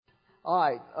All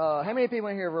right. How many people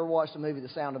in here have ever watched the movie The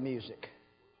Sound of Music?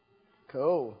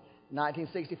 Cool.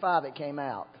 1965 it came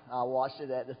out. I watched it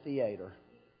at the theater.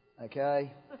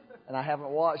 Okay? And I haven't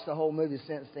watched the whole movie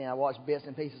since then. I watched bits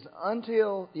and pieces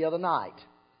until the other night.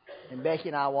 And Becky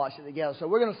and I watched it together. So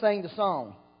we're going to sing the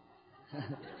song.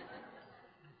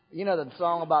 You know the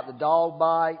song about the dog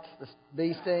bites, the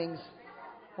bee stings?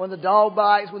 When the dog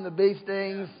bites, when the bee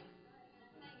stings.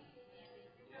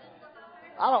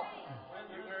 I don't...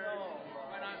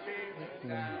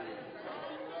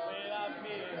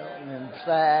 And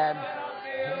sad.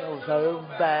 So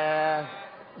bad.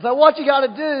 So what you got to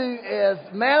do is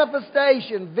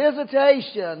manifestation,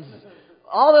 visitations,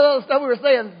 all the other stuff we were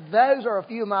saying, those are a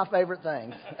few of my favorite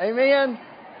things. Amen?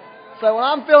 So when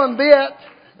I'm feeling bit,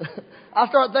 I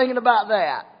start thinking about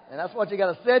that. And that's what you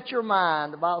got to set your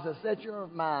mind. The Bible says set your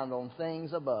mind on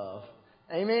things above.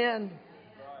 Amen?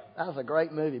 That was a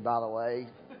great movie, by the way.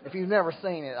 If you've never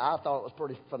seen it, I thought it was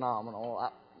pretty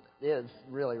phenomenal. It is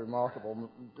really remarkable.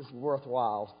 It's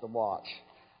worthwhile to watch.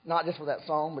 Not just for that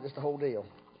song, but just the whole deal.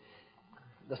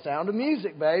 The Sound of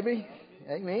Music, baby.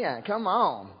 Amen. Come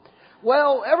on.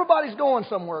 Well, everybody's going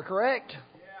somewhere, correct?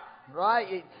 Yeah.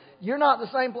 Right? You're not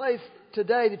the same place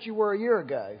today that you were a year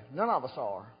ago. None of us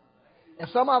are. And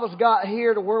some of us got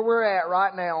here to where we're at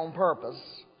right now on purpose,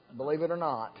 believe it or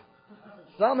not.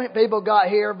 Some people got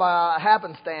here by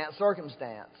happenstance,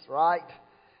 circumstance, right?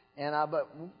 And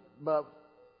but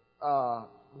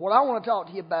what I want to talk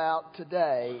to you about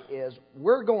today is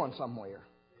we're going somewhere.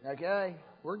 Okay,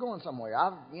 we're going somewhere.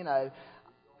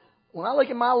 When I look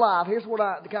at my life, here's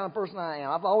the kind of person I am.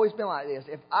 I've always been like this.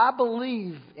 If I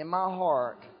believe in my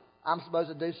heart I'm supposed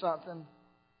to do something,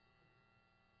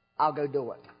 I'll go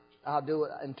do it. I'll do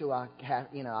it until I have,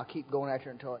 I'll keep going after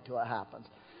it until it happens.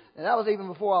 And that was even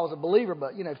before I was a believer.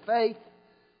 But faith.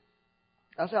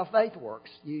 That's how faith works.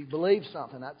 You believe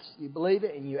something. You believe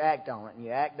it and you act on it. And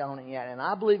you act on it and you act. And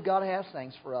I believe God has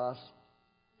things for us.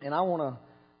 And I want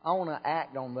to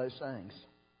act on those things.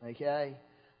 Okay?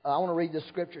 I want to read this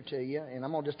scripture to you. And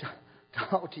I'm going to just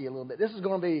talk to you a little bit. This is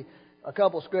going to be a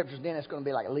couple of scriptures. Then it's going to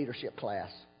be like a leadership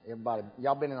class. Everybody,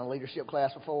 y'all been in a leadership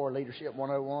class before? Leadership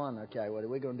 101? Okay, well,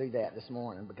 we're going to do that this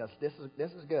morning because this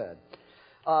is good.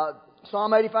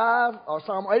 Psalm 85 or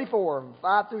Psalm 84,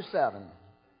 5 through 7.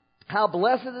 How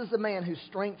blessed is the man whose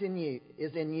strength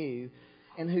is in you,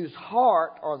 and whose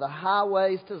heart are the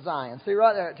highways to Zion. See,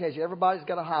 right there it tells you everybody's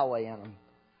got a highway in them.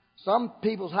 Some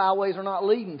people's highways are not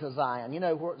leading to Zion. You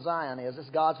know what Zion is. It's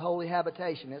God's holy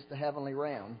habitation. It's the heavenly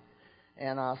realm.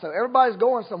 And so everybody's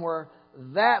going somewhere.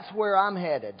 That's where I'm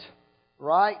headed,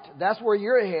 right? That's where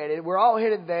you're headed. We're all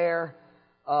headed there,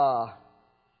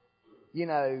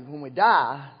 when we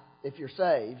die, if you're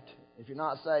saved. If you're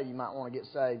not saved, you might want to get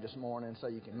saved this morning so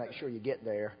you can make sure you get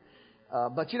there.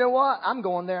 But you know what? I'm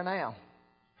going there now.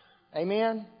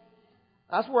 Amen?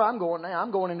 That's where I'm going now.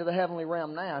 I'm going into the heavenly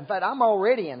realm now. In fact, I'm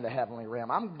already in the heavenly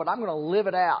realm. But I'm going to live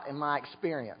it out in my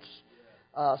experience.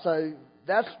 So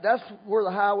that's where the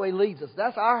highway leads us.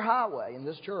 That's our highway in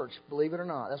this church, believe it or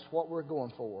not. That's what we're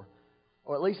going for.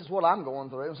 Or at least it's what I'm going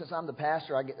through. Since I'm the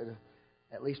pastor, I get to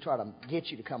at least try to get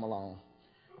you to come along.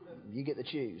 You get to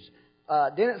choose.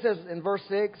 Then it says in verse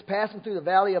 6, passing through the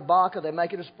valley of Baca, they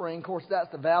make it a spring. Of course, that's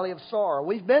the valley of sorrow.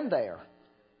 We've been there,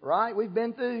 right? We've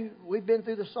been through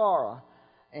the sorrow,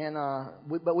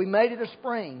 but we made it a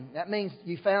spring. That means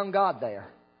you found God there.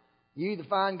 You either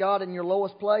find God in your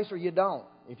lowest place or you don't.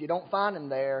 If you don't find Him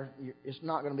there, it's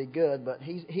not going to be good. But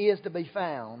He is to be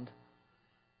found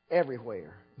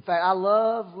everywhere. In fact, I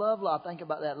love. I think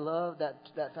about that love,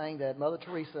 that thing that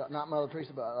not Mother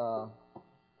Teresa, but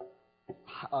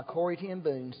Corrie ten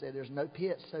Boom said, "There's no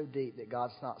pit so deep that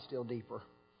God's not still deeper."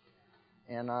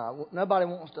 And nobody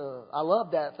wants to. I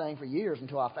loved that thing for years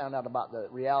until I found out about the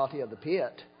reality of the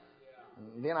pit.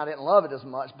 And then I didn't love it as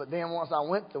much. But then once I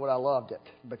went through it, I loved it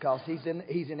because He's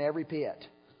in every pit.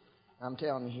 I'm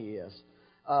telling you, He is.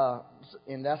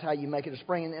 And that's how you make it a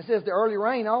spring. And it says the early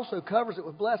rain also covers it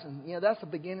with blessing. That's the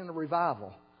beginning of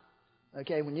revival.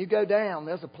 Okay, when you go down,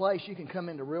 there's a place you can come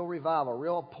into real revival,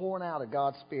 real pouring out of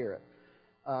God's Spirit.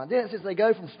 Then it says they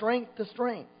go from strength to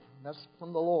strength. That's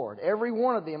from the Lord. Every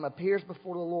one of them appears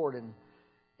before the Lord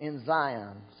in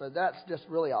Zion. So that's just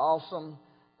really awesome.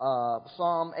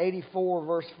 Psalm 84,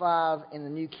 verse 5 in the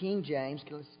New King James.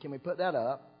 Can we put that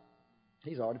up?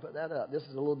 He's already put that up. This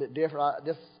is a little bit different.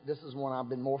 This is one I've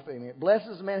been more familiar with. Blessed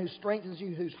is the man who strengthens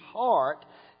you, whose heart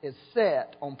is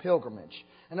set on pilgrimage.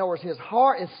 In other words, his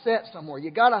heart is set somewhere. You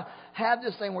got to have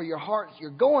this thing where you're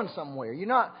going somewhere. You're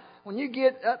not, when you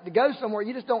get up to go somewhere,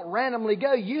 you just don't randomly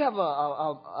go. You have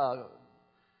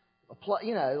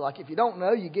like if you don't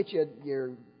know, you get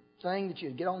your thing that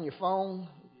you get on your phone?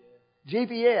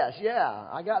 GPS, yeah.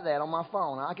 I got that on my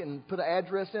phone. I can put an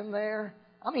address in there.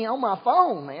 I mean, on my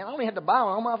phone, man. I don't even have to buy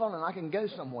one. On my phone, and I can go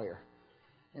somewhere.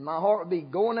 And my heart would be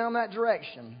going down that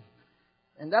direction.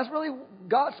 And that's really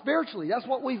God spiritually. That's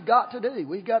what we've got to do.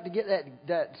 We've got to get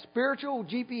that spiritual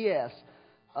GPS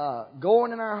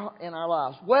going in our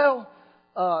lives. Well,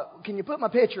 can you put my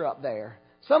picture up there?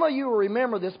 Some of you will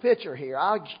remember this picture here.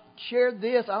 I shared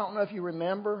this. I don't know if you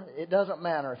remember. It doesn't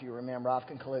matter if you remember. I've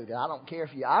concluded. I don't care if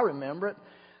I remember it.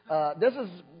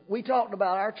 We talked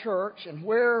about our church and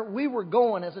where we were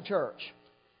going as a church.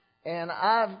 And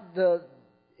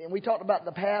we talked about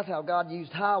the past, how God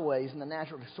used highways in the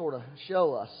natural to sort of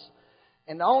show us.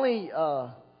 And the only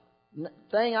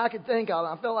thing I could think of,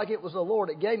 I felt like it was the Lord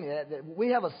that gave me that we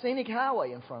have a scenic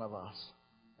highway in front of us.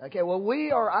 Okay, well,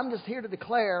 I'm just here to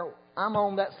declare I'm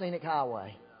on that scenic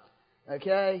highway.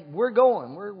 Okay, we're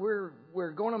going.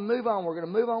 We're going to move on. We're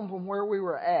going to move on from where we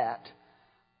were at.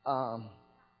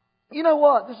 You know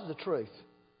what? This is the truth.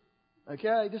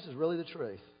 Okay, this is really the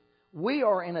truth. We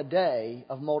are in a day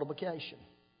of multiplication,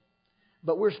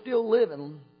 but we're still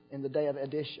living in the day of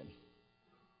addition.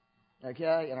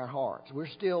 Okay, in our hearts, we're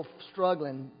still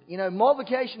struggling. You know,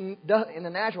 multiplication in the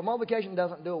natural, multiplication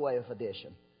doesn't do away with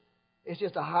addition. It's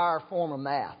just a higher form of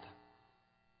math.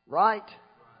 Right?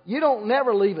 You don't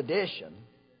never leave addition.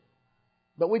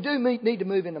 But we do need to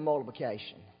move into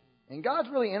multiplication. And God's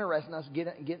really interested in us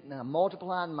getting a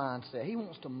multiplying mindset. He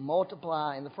wants to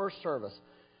multiply. In the first service,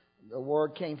 the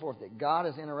word came forth that God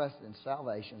is interested in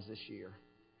salvations this year.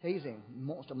 He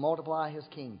wants to multiply His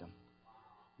kingdom,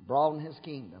 broaden His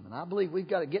kingdom. And I believe we've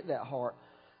got to get that heart.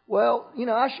 Well, you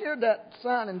know, I shared that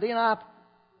sign, and then I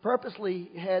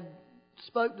purposely had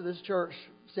spoke to this church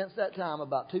since that time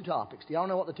about 2 topics. Do y'all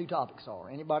know what the 2 topics are?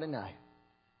 Anybody know?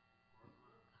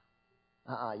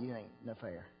 You ain't no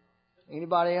fair.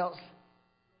 Anybody else?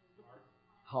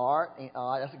 Heart.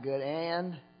 All right, that's a good.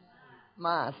 And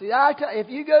mind. See, if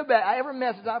you go back, every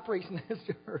message I preached in this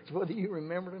church, whether you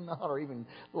remembered it or not, or even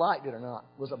liked it or not,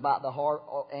 was about the heart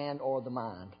or the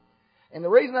mind. And the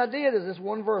reason I did is this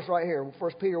one verse right here,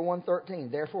 1 Peter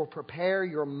 1:13. Therefore, prepare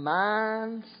your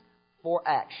minds for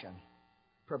action.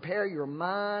 Prepare your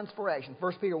minds for action.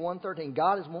 1 Peter 1:13.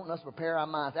 God is wanting us to prepare our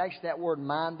minds. Actually, that word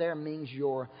mind there means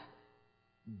your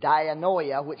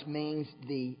dianoia, which means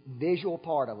the visual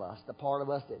part of us, the part of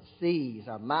us that sees,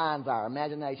 our minds, our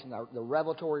imagination, the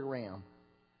revelatory realm.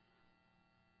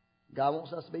 God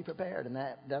wants us to be prepared in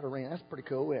that arena. That's pretty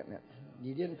cool, isn't it?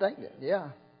 You didn't think that?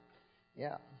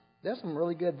 Yeah. There's some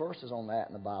really good verses on that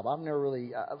in the Bible. I've never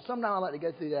really. Sometimes I like to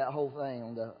go through that whole thing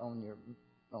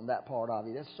on that part of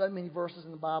you. There's so many verses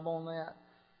in the Bible on that,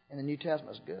 and the New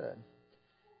Testament's good.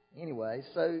 Anyway,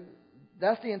 so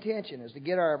that's the intention, is to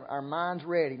get our minds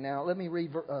ready. Now, let me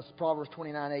read Proverbs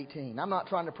 29:18. I'm not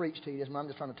trying to preach to you this, I'm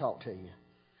just trying to talk to you.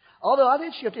 Although I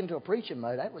did shift into a preaching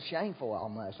mode, that was shameful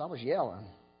almost. I was yelling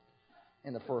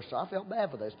in the first. I felt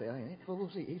bad for those people.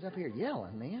 He's up here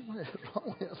yelling, man. What is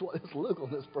wrong with this? What is the look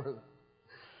on this person?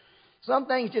 Some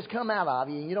things just come out of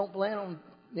you, and you don't plan on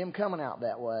them coming out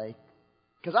that way.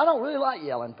 Because I don't really like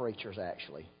yelling preachers,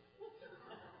 actually.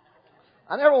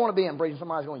 I never want to be in preaching.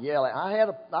 Somebody's going to yell at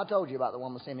me. I told you about the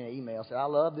one that sent me an email. Said, I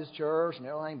love this church and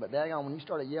everything, but daggone, when you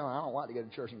started yelling, I don't like to go to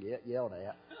church and get yelled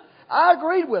at. I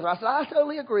agreed with her. I said, I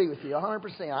totally agree with you,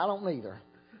 100%. I don't either.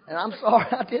 And I'm sorry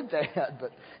I did that.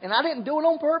 And I didn't do it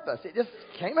on purpose. It just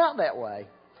came out that way.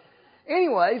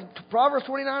 Anyways, Proverbs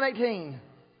 29:18.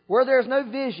 Where there's no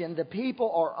vision, the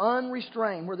people are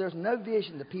unrestrained. Where there's no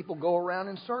vision, the people go around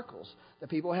in circles. The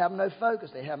people have no focus.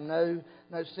 They have no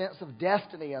sense of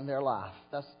destiny in their life.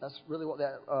 That's really what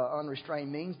that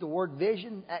unrestrained means. The word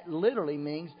vision literally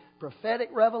means prophetic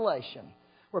revelation.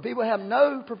 Where people have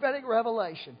no prophetic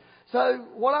revelation. So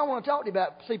what I want to talk to you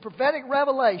about, see, prophetic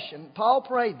revelation, Paul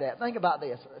prayed that. Think about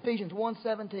this. Ephesians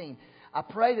 1:17. I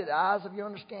pray that the eyes of your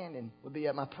understanding would be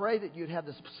open. I pray that you'd have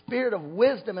the spirit of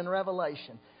wisdom and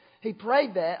revelation. He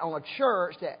prayed that on a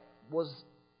church that was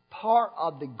part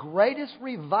of the greatest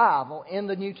revival in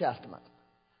the New Testament.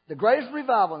 The greatest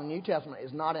revival in the New Testament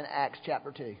is not in Acts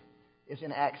chapter 2. It's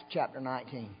in Acts chapter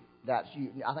 19.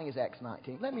 I think it's Acts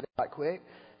 19. Let me do that quick,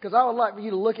 because I would like for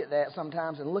you to look at that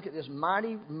sometimes and look at this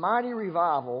mighty, mighty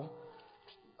revival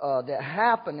that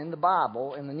happened in the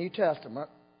Bible, in the New Testament.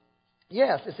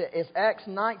 Yes, it's Acts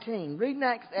 19. Reading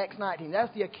Acts 19,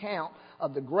 that's the account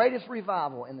of the greatest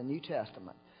revival in the New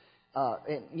Testament.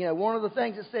 And one of the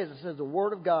things it says the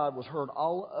Word of God was heard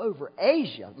all over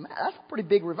Asia. Man, that's a pretty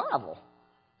big revival.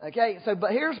 Okay,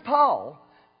 but here's Paul.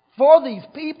 For these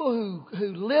people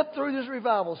who lived through this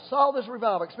revival, saw this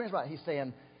revival, experienced it, he's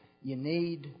saying, you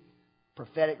need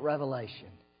prophetic revelation.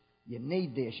 You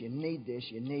need this, you need this,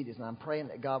 you need this. And I'm praying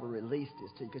that God will release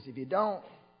this to you. Because if you don't,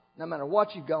 no matter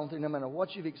what you've gone through, no matter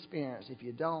what you've experienced, if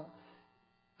you don't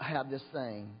have this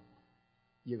thing,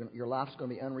 your life's going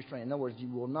to be unrestrained. In other words,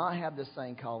 you will not have this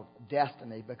thing called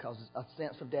destiny, because a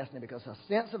sense of destiny. Because a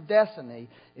sense of destiny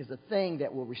is the thing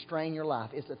that will restrain your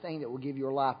life. It's the thing that will give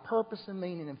your life purpose and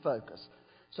meaning and focus.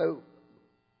 So,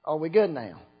 are we good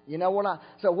now? You know what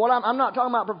I'm not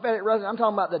talking about prophetic residence. I'm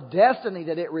talking about the destiny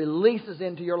that it releases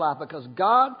into your life. Because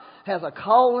God has a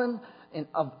calling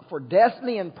for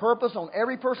destiny and purpose on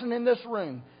every person in this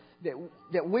room.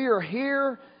 That we are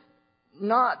here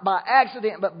not by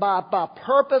accident, but by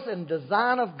purpose and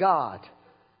design of God.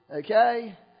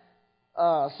 Okay?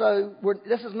 So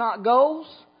this is not goals.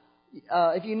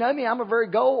 If you know me, I'm a very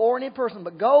goal-oriented person.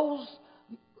 But goals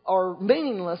are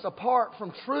meaningless apart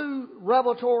from true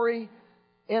revelatory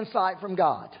insight from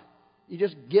God. You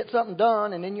just get something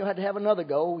done, and then you have to have another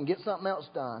goal and get something else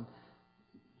done.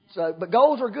 So, but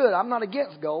goals are good. I'm not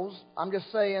against goals. I'm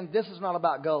just saying this is not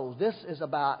about goals. This is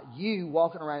about you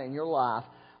walking around in your life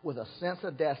with a sense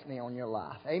of destiny on your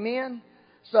life. Amen?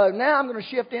 So now I'm going to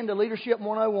shift into Leadership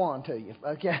 101 to you.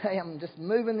 Okay? I'm just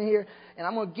moving here, and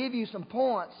I'm going to give you some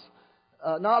points.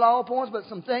 Not all points, but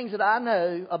some things that I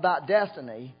know about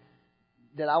destiny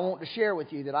that I want to share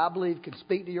with you that I believe could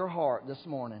speak to your heart this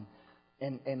morning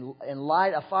and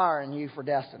light a fire in you for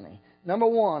destiny. Number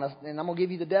one, and I'm going to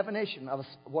give you the definition of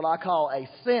what I call a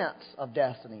sense of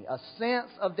destiny. A sense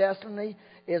of destiny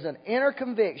is an inner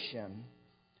conviction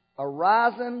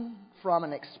arising from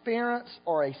an experience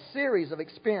or a series of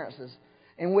experiences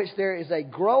in which there is a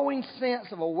growing sense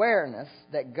of awareness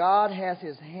that God has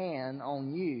His hand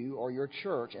on you or your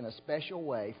church in a special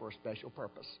way for a special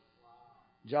purpose.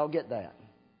 Did y'all get that?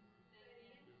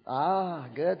 Ah,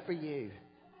 good for you.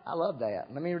 I love that.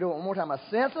 Let me do it one more time. A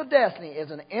sense of destiny is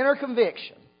an inner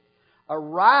conviction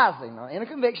arising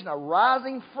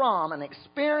from an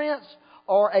experience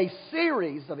or a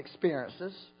series of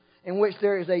experiences in which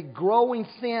there is a growing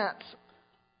sense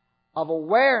of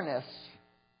awareness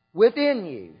within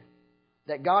you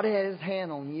that God has His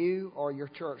hand on you or your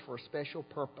church for a special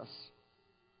purpose.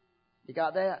 You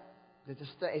got that?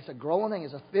 It's a growing thing.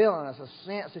 It's a feeling. It's a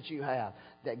sense that you have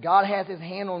that God has His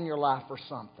hand on your life for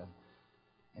something.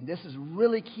 And this is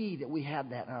really key that we have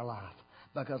that in our life.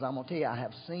 Because I'm going to tell you, I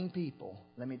have seen people,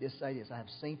 let me just say this, I have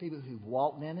seen people who've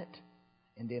walked in it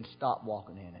and then stopped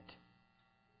walking in it.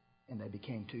 And they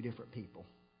became two different people.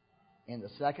 And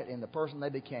the person they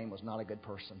became was not a good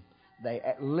person. They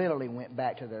literally went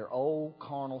back to their old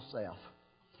carnal self.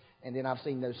 And then I've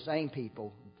seen those same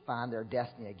people find their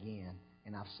destiny again.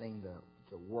 And I've seen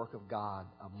the work of God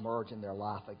emerge in their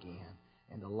life again.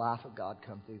 And the life of God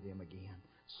come through them again.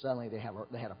 Suddenly they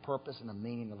had a purpose and a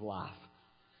meaning of life.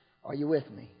 Are you with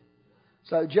me?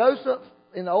 So Joseph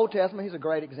in the Old Testament, he's a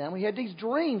great example. He had these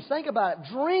dreams. Think about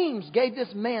it. Dreams gave this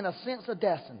man a sense of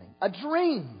destiny. A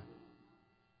dream.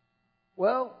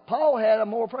 Well, Paul had a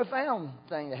more profound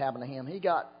thing that happened to him. He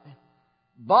got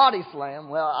body slammed.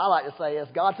 Well, I like to say this.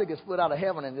 God took his foot out of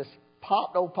heaven and just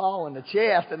popped old Paul in the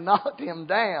chest and knocked him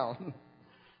down.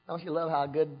 Don't you love how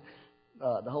good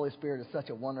the Holy Spirit is such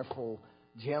a wonderful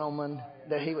gentleman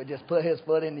that He would just put His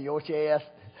foot into your chest,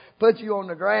 put you on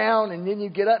the ground, and then you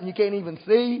get up and you can't even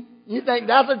see? You think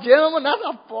that's a gentleman? That's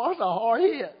a hard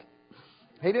hit.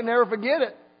 He didn't ever forget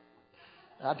it.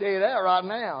 I'll tell you that right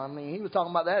now. I mean, he was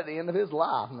talking about that at the end of his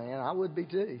life, man. I would be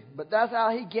too. But that's how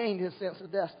he gained his sense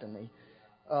of destiny.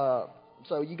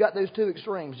 So you got those two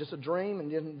extremes, just a dream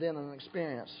and then an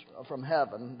experience from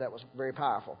heaven that was very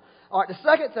powerful. All right, the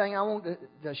second thing I want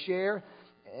to share,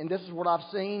 and this is what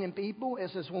I've seen in people,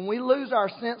 is this: when we lose our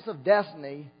sense of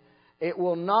destiny, it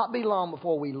will not be long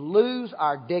before we lose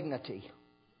our dignity.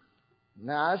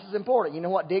 Now, this is important. You know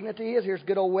what dignity is? Here's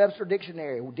good old Webster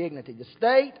Dictionary. Dignity: the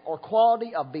state or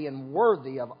quality of being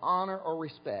worthy of honor or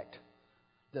respect.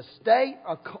 The state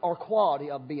or quality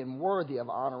of being worthy of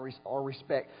honor or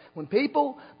respect. When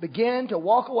people begin to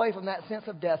walk away from that sense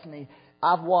of destiny,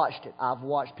 I've watched it. I've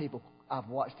watched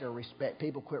their respect.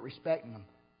 People quit respecting them.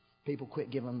 People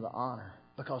quit giving them the honor.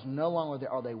 Because no longer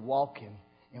are they walking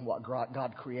in what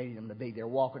God created them to be. They're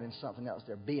walking in something else.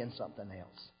 They're being something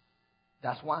else.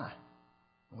 That's why.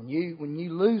 When you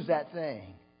lose that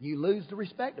thing, you lose the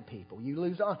respect of people. You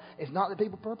lose honor. It's not that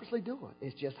people purposely do it.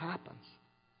 It just happens.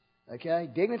 Okay?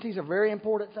 Dignity is a very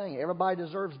important thing. Everybody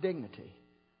deserves dignity.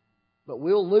 But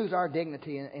we'll lose our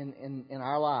dignity in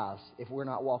our lives if we're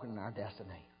not walking in our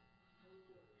destiny.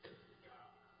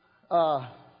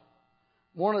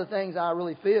 One of the things I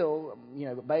really feel,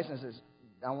 basically,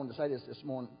 I wanted to say this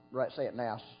morning, say it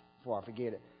now before I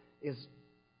forget it, is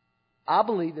I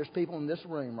believe there's people in this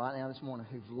room right now this morning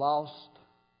who've lost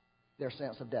their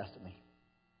sense of destiny.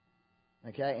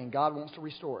 Okay? And God wants to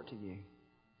restore it to you.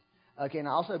 Okay, and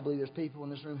I also believe there's people in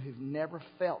this room who've never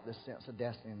felt this sense of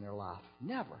destiny in their life.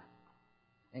 Never.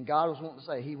 And God was wanting to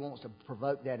say He wants to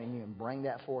provoke that in you and bring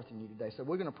that forth in you today. So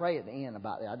we're going to pray at the end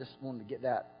about that. I just wanted to get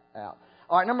that out.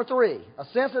 All right, number 3. A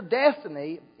sense of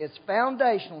destiny is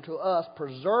foundational to us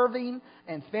preserving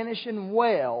and finishing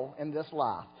well in this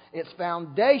life. It's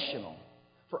foundational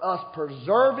for us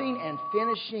preserving and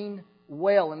finishing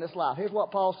well in this life. Here's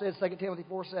what Paul says, 2 Timothy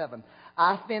 4:7.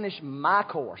 I finished my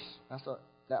course.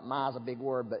 That "my" is a big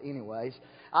word, but anyways.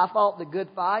 I fought the good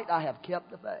fight. I have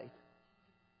kept the faith.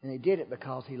 And he did it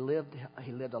because he lived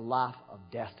a life of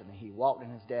destiny. He walked in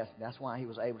his destiny. That's why he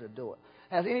was able to do it.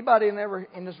 Has anybody ever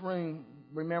in this room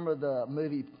remember the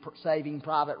movie Saving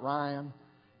Private Ryan?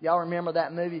 Y'all remember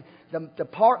that movie?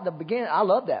 The beginning, I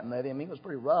love that movie. I mean, it was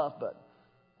pretty rough, but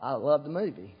I love the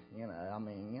movie.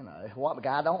 What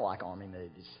guy don't like Army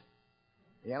movies?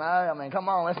 Come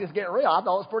on, let's just get real. I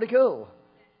thought it was pretty cool.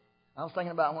 I was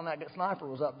thinking about when that sniper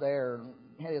was up there and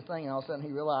had his thing, and all of a sudden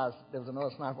he realized there was another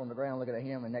sniper on the ground looking at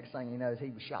him, and next thing he knows, he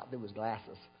was shot through his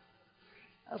glasses.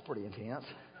 That was pretty intense.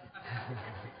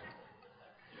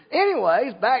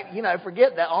 Anyways, back,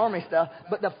 forget that Army stuff.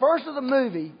 But the first of the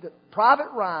movie,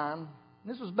 Private Ryan,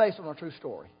 this was based on a true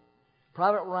story.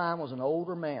 Private Ryan was an old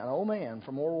man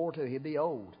from World War II. He'd be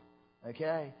old,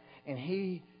 okay? And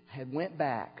he had went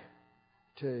back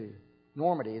to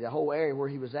Normandy, the whole area where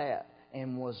he was at,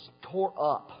 and was tore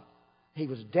up. He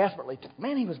was desperately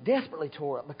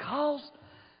tore up because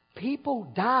people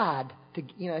died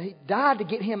he died to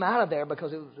get him out of there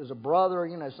because it was a brother,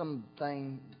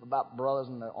 something about brothers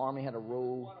and the Army had a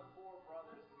rule. One of 4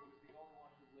 brothers, he was the only one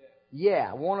who lived.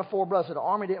 Yeah, one of 4 brothers. So the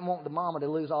Army didn't want the mama to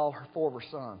lose all 4 of her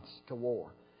sons to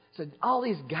war. So all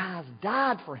these guys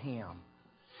died for him.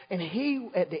 And he,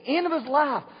 at the end of his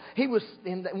life,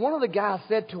 one of the guys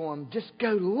said to him, just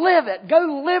go live it.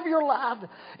 Go live your life.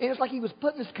 And it's like he was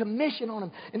putting this commission on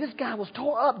him. And this guy was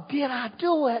tore up. Did I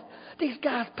do it? These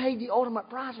guys paid the ultimate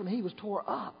price for him. He was tore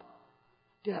up.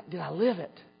 Did I live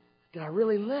it? Did I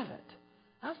really live it?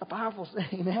 That's a powerful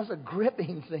thing. That's a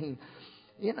gripping thing.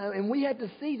 And we had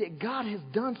to see that God has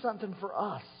done something for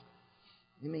us.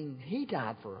 He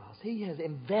died for us. He has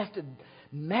invested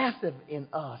massive in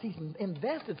us. He's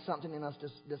invested something in us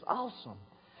that's awesome.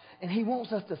 And He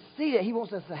wants us to see it. He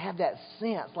wants us to have that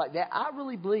sense like that. I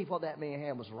really believe what that man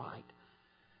had was right.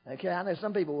 Okay, I know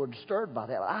some people were disturbed by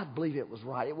that, but I believe it was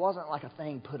right. It wasn't like a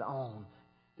thing put on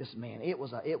this man. It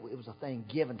was a thing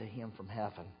given to him from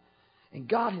heaven. And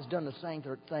God has done the same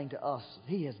thing to us.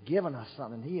 He has given us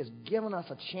something. He has given us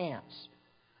a chance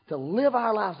to live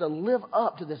our lives, to live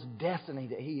up to this destiny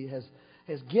that He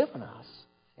has given us.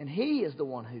 And He is the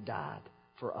one who died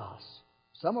for us.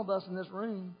 Some of us in this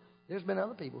room, there's been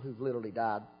other people who've literally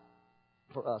died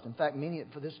for us. In fact, many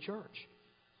for this church.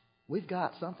 We've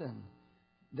got something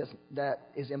that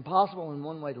is impossible in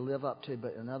one way to live up to,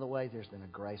 but in another way there's been a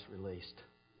grace released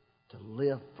to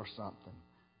live for something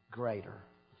greater.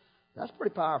 That's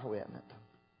pretty powerful, isn't it?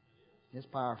 It's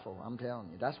powerful, I'm telling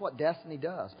you. That's what destiny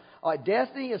does. All right,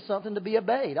 destiny is something to be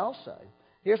obeyed also.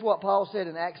 Here's what Paul said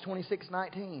in Acts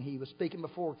 26:19. He was speaking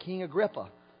before King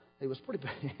Agrippa. He was a pretty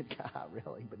bad guy,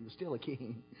 really, but he was still a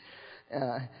king.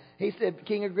 He said,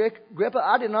 King Agrippa,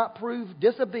 I did not prove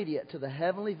disobedient to the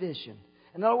heavenly vision.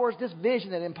 In other words, this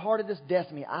vision that imparted this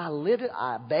destiny, I lived it,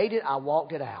 I obeyed it, I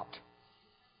walked it out.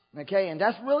 Okay, and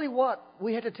that's really what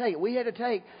we had to take. We had to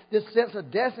take this sense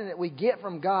of destiny that we get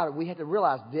from God. We had to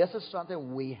realize this is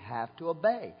something we have to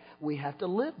obey. We have to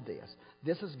live this.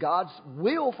 This is God's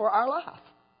will for our life.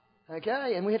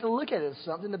 Okay, and we have to look at it as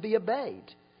something to be obeyed.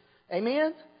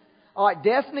 Amen? All right,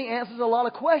 destiny answers a lot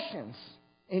of questions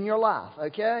in your life.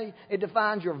 Okay, it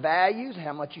defines your values,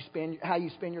 how you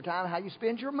spend your time, how you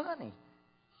spend your money,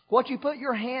 what you put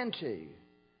your hand to,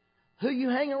 who you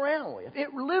hang around with.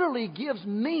 It literally gives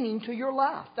meaning to your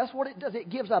life. That's what it does. It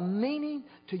gives a meaning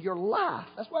to your life.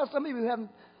 That's why some people have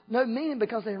no meaning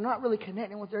because they're not really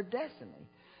connecting with their destiny.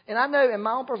 And I know in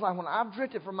my own personal life, when I've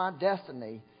drifted from my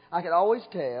destiny, I can always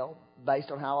tell based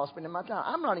on how I was spending my time.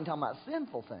 I'm not even talking about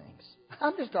sinful things.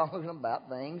 I'm just talking about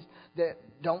things that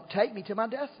don't take me to my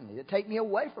destiny, that take me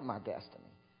away from my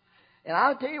destiny. And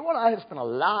I'll tell you what, I have spent a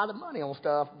lot of money on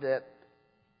stuff that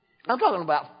I'm talking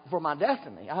about for my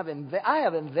destiny. I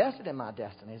have invested in my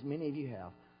destiny, as many of you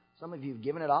have. Some of you have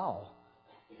given it all.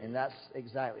 And that's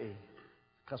exactly,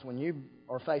 because when you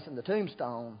are facing the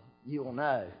tombstone, you will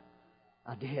know.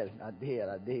 I did. A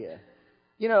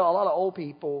lot of old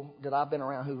people that I've been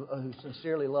around who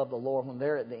sincerely love the Lord, when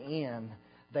they're at the end,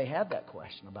 they have that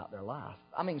question about their life.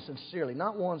 I mean, sincerely,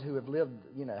 not ones who have lived,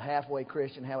 halfway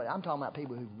Christian. I'm talking about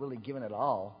people who've really given it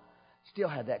all, still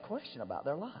have that question about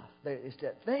their life. It's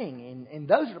that thing, and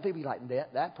those are the people like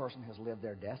that person has lived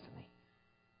their destiny,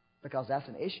 because that's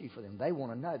an issue for them. They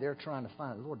want to know. They're trying to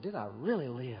find, Lord, did I really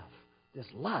live this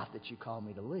life that you called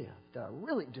me to live? Did I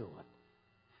really do it?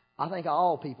 I think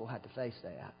all people have to face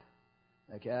that.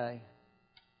 Okay?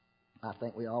 I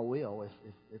think we all will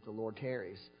if the Lord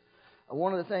tarries.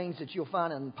 One of the things that you'll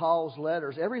find in Paul's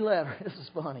letters, every letter, this is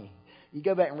funny. You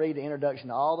go back and read the introduction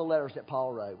to all the letters that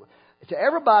Paul wrote. To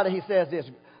everybody he says this,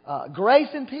 grace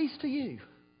and peace to you.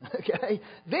 Okay?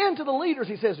 Then to the leaders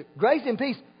he says, grace and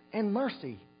peace and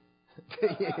mercy to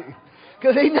you.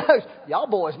 Because he knows, y'all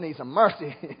boys need some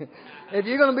mercy. If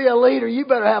you're going to be a leader, you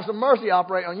better have some mercy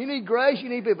operating on. You need grace, you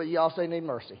need people, but you also need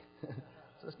mercy.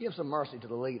 So let's give some mercy to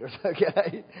the leaders,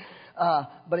 okay?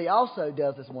 But he also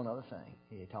does this one other thing.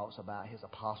 He talks about his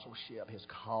apostleship, his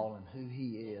calling, who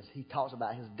he is. He talks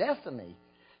about his destiny.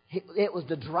 It was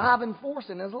the driving force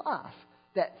in his life.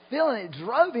 That feeling, it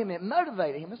drove him, it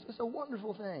motivated him. It's a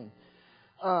wonderful thing.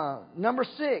 Number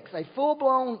 6, a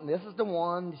full-blown, this is the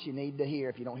one that you need to hear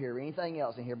if you don't hear anything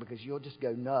else in here, because you'll just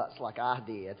go nuts like I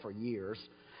did for years.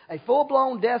 A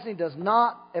full-blown destiny does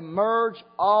not emerge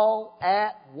all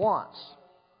at once.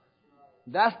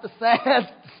 That's the sad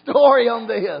story on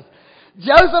this.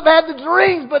 Joseph had the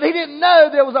dreams, but he didn't know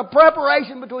there was a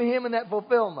preparation between him and that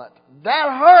fulfillment. That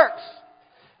hurts.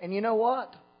 And you know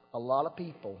what? A lot of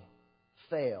people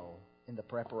fail in the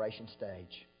preparation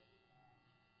stage.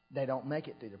 They don't make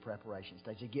it through the preparation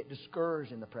stage. They get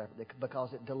discouraged in the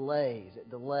because it delays.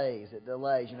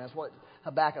 That's what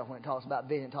Habakkuk, when it talks about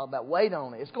vision, it talks about wait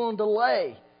on it. It's going to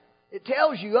delay. It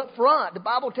tells you up front. The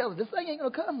Bible tells you this thing ain't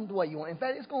going to come the way you want. In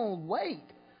fact, it's going to wait.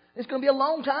 It's going to be a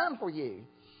long time for you.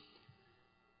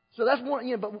 So that's one.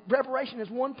 But preparation is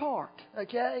one part.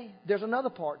 Okay, there's another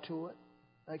part to it.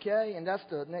 Okay, and that's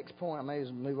the next point. I may as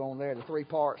well move on there. The 3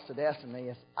 parts to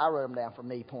destiny. I wrote them down for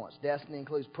me points. Destiny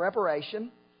includes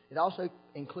preparation. It also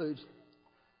includes,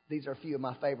 these are a few of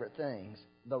my favorite things,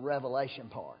 the revelation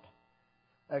part.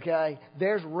 Okay?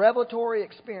 There's revelatory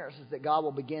experiences that God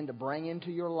will begin to bring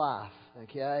into your life.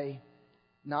 Okay?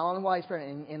 Not only while He's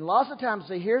present. And lots of times,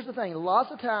 see, here's the thing. Lots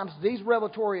of times, these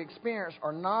revelatory experiences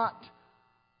are not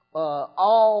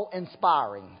all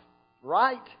inspiring.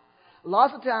 Right?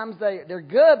 Lots of times, they're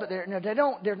good, but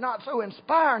they're not so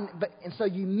inspiring. And so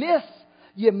you miss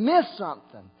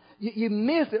something. You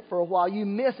miss it for a while. You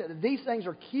miss it. These things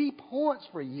are key points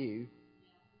for you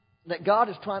that God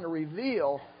is trying to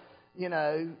reveal,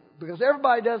 because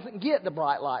everybody doesn't get the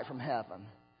bright light from heaven.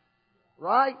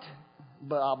 Right?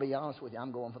 But I'll be honest with you,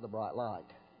 I'm going for the bright light.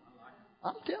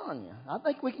 I'm telling you. I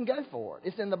think we can go for it.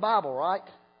 It's in the Bible, right?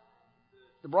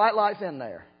 The bright light's in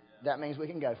there. That means we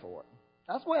can go for it.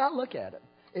 That's the way I look at it.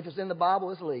 If it's in the Bible,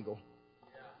 it's legal.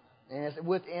 And it's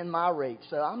within my reach.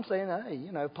 So I'm saying,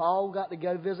 hey, Paul got to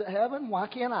go visit heaven. Why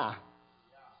can't I?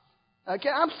 Okay,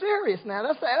 I'm serious now.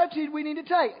 That's the attitude we need to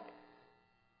take.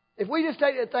 If we just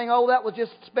take the thing, that was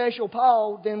just special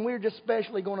Paul, then we're just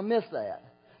specially going to miss that.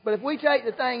 But if we take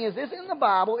the thing as it's in the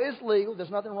Bible, it's legal, there's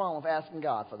nothing wrong with asking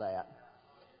God for that.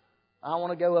 I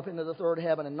want to go up into the third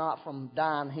heaven, and not from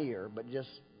dying here, but just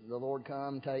the Lord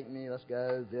come, take me, let's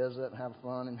go, visit, have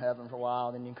fun in heaven for a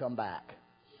while, then you can come back.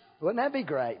 Wouldn't that be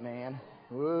great, man?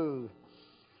 Woo.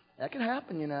 That could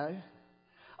happen,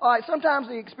 All right, sometimes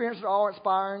the experiences are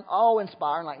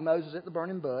awe-inspiring, like Moses at the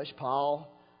burning bush, Paul,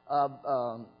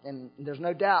 and there's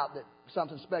no doubt that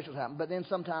something special has happened, but then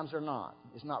sometimes they're not.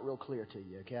 It's not real clear to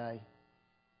you, okay?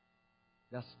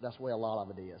 That's where a lot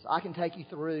of it is. I can take you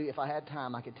through, if I had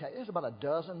time, there's about a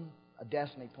dozen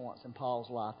destiny points in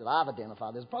Paul's life that I've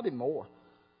identified. There's probably more.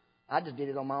 I just did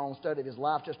it on my own study of his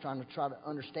life, just trying to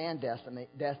understand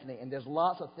destiny. And there's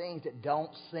lots of things that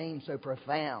don't seem so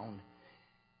profound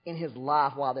in his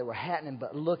life while they were happening,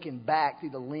 but looking back through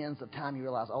the lens of time, you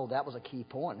realize, that was a key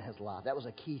point in his life. That was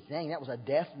a key thing. That was a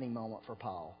destiny moment for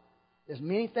Paul. There's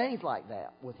many things like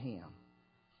that with him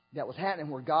that was happening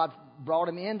where God brought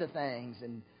him into things.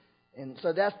 And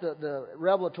so that's the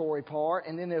revelatory part.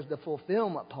 And then there's the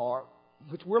fulfillment part,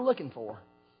 which we're looking for.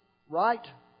 Right?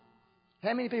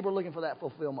 How many people are looking for that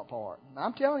fulfillment part?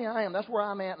 I'm telling you, I am. That's where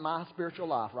I'm at in my spiritual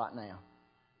life right now.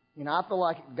 I feel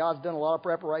like God's done a lot of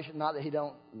preparation. Not that He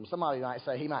don't. Somebody might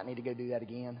say He might need to go do that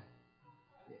again.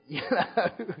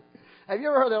 Have you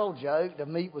ever heard that old joke? The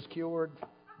meat was cured,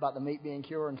 about the meat being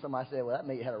cured, and somebody said, "Well, that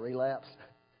meat had a relapse.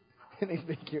 It needs to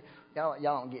be cured." Y'all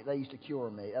don't get. They used to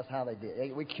cure meat. That's how they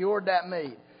did. We cured that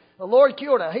meat. The Lord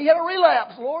cured it. He had a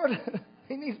relapse, Lord.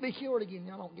 He needs to be cured again.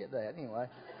 Y'all don't get that anyway.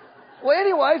 Well,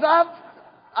 anyways,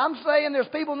 I'm saying there's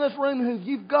people in this room who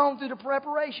you've gone through the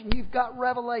preparation. You've got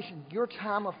revelation. Your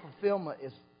time of fulfillment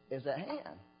is at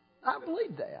hand. I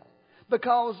believe that.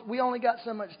 Because we only got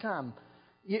so much time.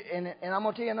 And I'm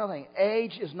going to tell you another thing.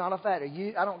 Age is not a factor.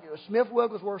 Smith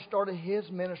Wigglesworth started his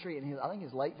ministry in I think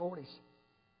his late 40s.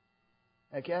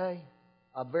 Okay?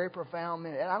 A very profound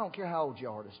ministry. And I don't care how old you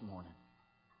are this morning.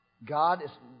 God is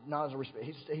not as a respect.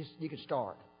 You can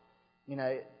start. You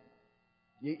know,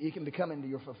 you can become into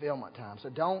your fulfillment time. So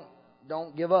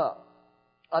don't give up.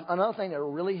 Another thing that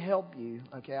will really help you,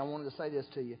 okay, I wanted to say this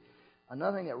to you.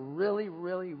 Another thing that really,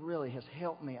 really, really has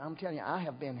helped me, I'm telling you, I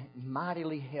have been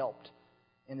mightily helped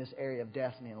in this area of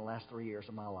destiny in the last 3 years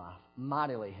of my life.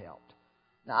 Mightily helped.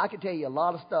 Now, I can tell you a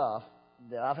lot of stuff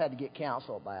that I've had to get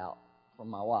counsel about from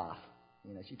my wife.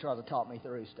 You know, she tries to talk me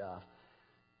through stuff.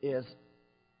 Is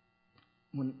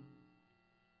when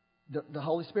the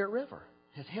Holy Spirit River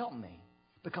has helped me.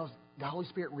 Because the Holy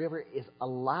Spirit River is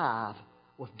alive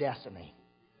with destiny.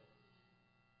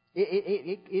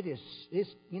 It is,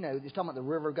 you know, it's talking about the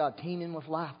river of God teeming with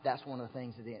life. That's one of the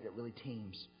things that really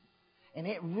teems. And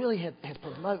it really has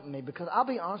promoted me because I'll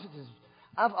be honest with you,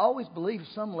 I've always believed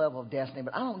some level of destiny,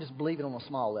 but I don't just believe it on a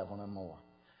small level no more.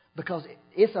 Because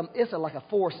it's like a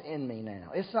force in me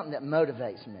now. It's something that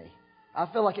motivates me. I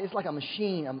feel like it's like a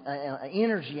machine, an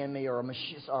energy in me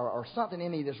or something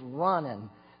in me that's running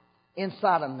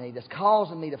inside of me that's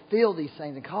causing me to feel these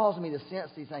things and causing me to sense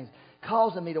these things,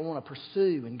 causing me to want to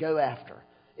pursue and go after.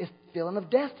 It's the feeling of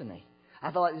destiny.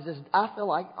 I feel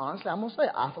like, honestly, I'm going to say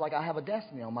it, I feel like I have a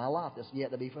destiny on my life that's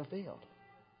yet to be fulfilled.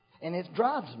 And it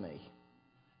drives me.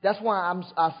 That's why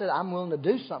I said I'm willing to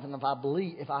do something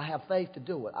if I have faith to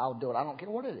do it, I'll do it. I don't care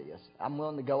what it is. I'm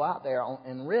willing to go out there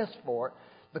and risk for it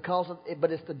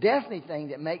but it's the destiny thing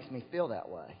that makes me feel that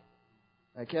way.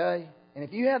 Okay? And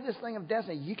if you have this thing of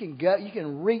destiny, you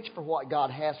can reach for what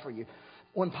God has for you.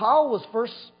 When Paul was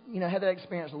first, had that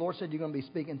experience, the Lord said you're going to be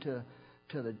speaking to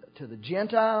the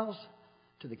Gentiles,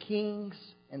 to the kings,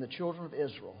 and the children of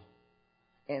Israel.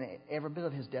 And every bit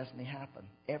of his destiny happened.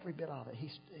 Every bit of it.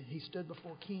 He stood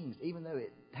before kings, even though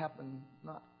it happened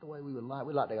not the way we would like.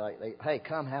 We'd like to hey,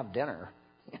 come have dinner.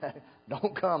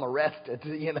 Don't come arrested,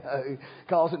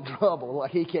 causing trouble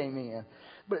like he came in.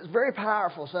 But it's very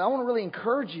powerful. So I want to really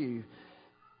encourage you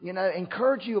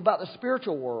about the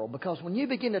spiritual world, because when you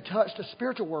begin to touch the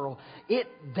spiritual world,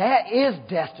 that is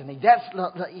destiny.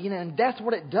 And that's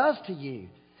what it does to you.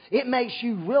 It makes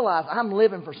you realize I'm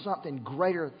living for something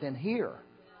greater than here.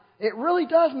 It really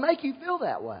does make you feel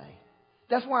that way.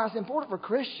 That's why it's important for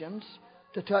Christians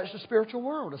to touch the spiritual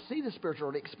world, to see the spiritual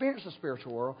world, to experience the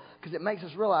spiritual world, because it makes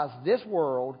us realize this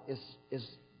world is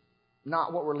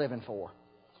not what we're living for.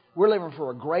 We're living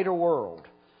for a greater world.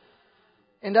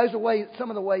 And those are some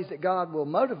of the ways that God will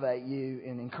motivate you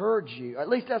and encourage you. At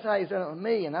least that's how He's done it with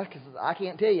me, and that's because I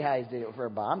can't tell you how He's did it for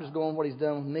everybody. I'm just going what He's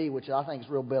done with me, which I think is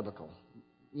real biblical.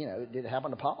 It didn't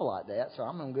happen to Paul like that, so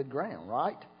I'm on good ground,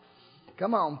 right?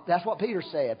 Come on, that's what Peter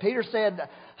said. Peter said,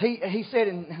 he said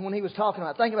when he was talking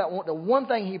about, think about the one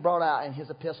thing he brought out in his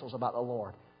epistles about the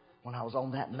Lord. When I was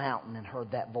on that mountain and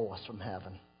heard that voice from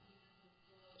heaven.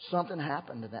 Something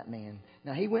happened to that man.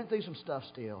 Now, he went through some stuff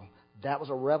still. That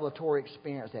was a revelatory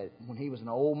experience that when he was an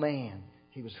old man,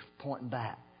 he was pointing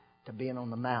back to being on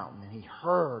the mountain. And he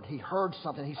heard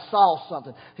something. He saw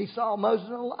something. He saw Moses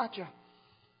and Elijah.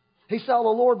 He saw the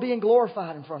Lord being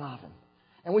glorified in front of him.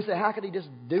 And we say, how could he just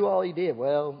do all he did?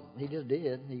 Well, he just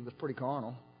did. He was pretty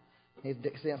carnal. His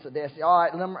sense of destiny. All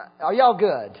right, are y'all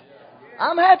good?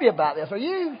 I'm happy about this. Are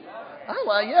you? I'm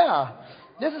like, yeah.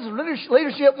 This is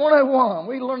Leadership 101.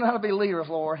 We learn how to be leaders,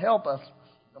 Lord. Help us.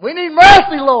 We need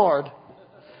mercy, Lord.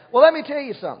 Well, let me tell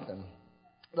you something.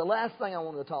 The last thing I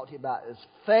wanted to talk to you about is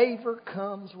favor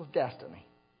comes with destiny.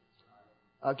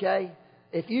 Okay?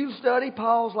 If you study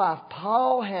Paul's life,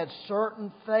 Paul had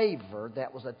certain favor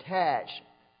that was attached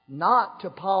not to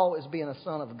Paul as being a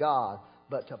son of God,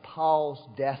 but to Paul's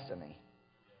destiny.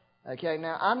 Okay,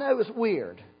 now I know it's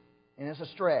weird and it's a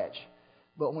stretch,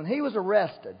 but when he was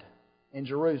arrested in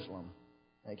Jerusalem,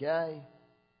 okay,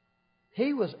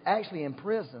 he was actually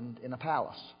imprisoned in a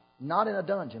palace. Not in a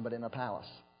dungeon, but in a palace.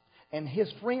 And his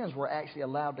friends were actually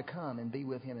allowed to come and be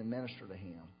with him and minister to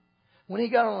him. When he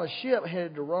got on a ship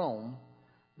headed to Rome,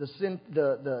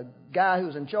 the guy who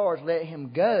was in charge let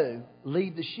him go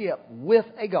leave the ship with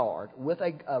a guard, with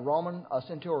a Roman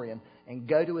centurion, and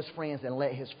go to his friends and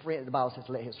let his friends, the Bible says,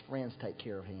 let his friends take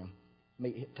care of him,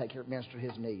 minister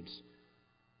his needs.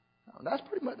 That's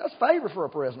favor for a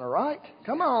prisoner, right?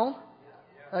 Come on.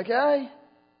 Okay?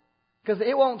 Because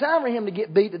it wasn't time for him to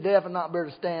get beat to death and not be able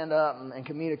to stand up and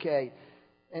communicate.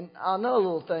 And another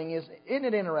little thing is, isn't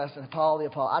it interesting, Paul the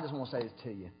Apostle, I just want to say this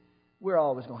to you. We're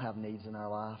always going to have needs in our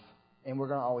life, and we're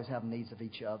going to always have needs of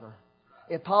each other.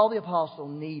 If Paul the Apostle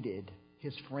needed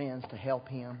his friends to help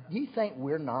him, do you think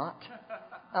we're not?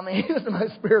 I mean, he was the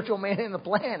most spiritual man in the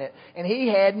planet, and he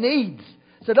had needs.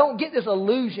 So don't get this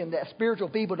illusion that spiritual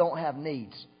people don't have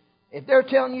needs. If they're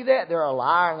telling you that, they're a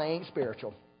liar and they ain't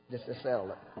spiritual. Just to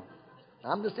settle it.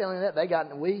 I'm just telling you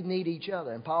that we need each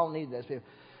other, and Paul needed those people.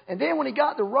 And then when he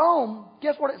got to Rome,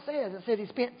 guess what it says? It says he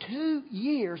spent 2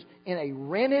 years in a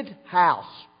rented house.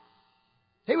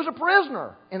 He was a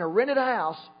prisoner in a rented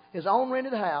house, his own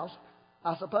rented house.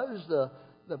 I suppose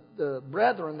the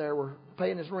brethren there were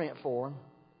paying his rent for him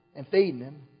and feeding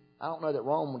him. I don't know that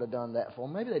Rome would have done that for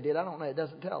him. Maybe they did. I don't know. It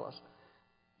doesn't tell us.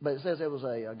 But it says there was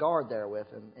a guard there with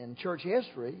him. And church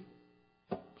history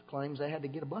claims they had to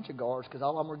get a bunch of guards because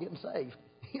all of them were getting saved.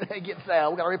 They get saved.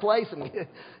 We've got to replace them,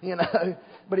 you know.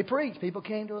 But he preached. People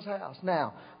came to his house.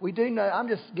 Now, we do know, I'm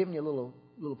just giving you a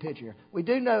little picture here. We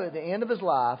do know at the end of his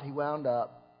life, he wound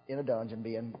up in a dungeon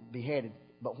being beheaded.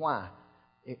 But why?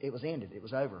 It was ended. It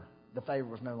was over. The favor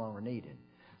was no longer needed.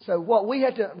 So what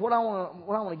I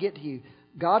want to get to you,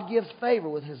 God gives favor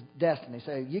with His destiny.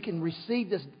 So you can receive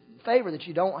this favor that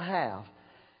you don't have,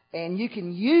 and you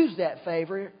can use that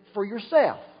favor for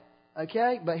yourself.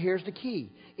 Okay? But here's the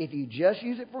key. If you just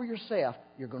use it for yourself,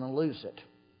 you're going to lose it.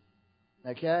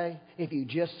 Okay? If you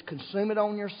just consume it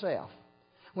on yourself.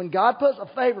 When God puts a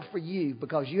favor for you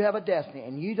because you have a destiny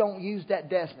and you don't use that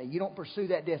destiny, you don't pursue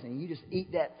that destiny, you just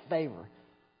eat that favor,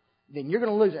 then you're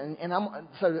going to lose it.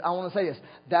 So I want to say this.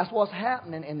 That's what's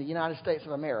happening in the United States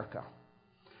of America.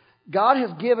 God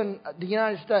has given the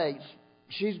United States,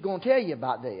 she's going to tell you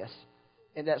about this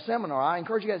in that seminar. I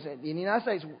encourage you guys, in the United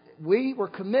States, we were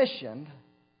commissioned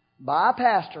by a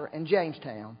pastor in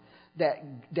Jamestown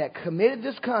that committed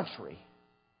this country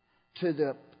to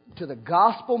the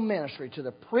gospel ministry, to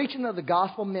the preaching of the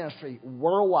gospel ministry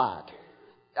worldwide.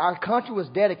 Our country was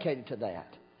dedicated to that.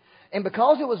 And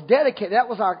because it was dedicated,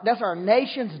 that's our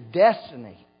nation's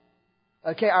destiny.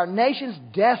 Okay, our nation's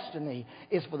destiny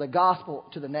is for the gospel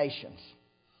to the nations.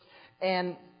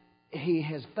 And He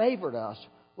has favored us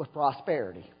with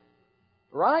prosperity.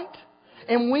 Right?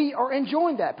 And we are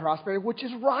enjoying that prosperity, which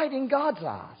is right in God's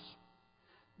eyes.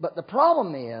 But the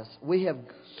problem is, we have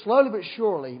slowly but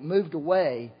surely moved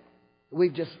away.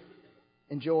 We've just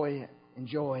enjoy it.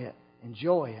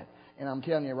 And I'm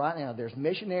telling you right now, there's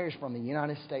missionaries from the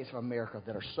United States of America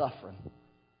that are suffering.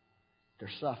 They're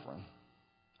suffering.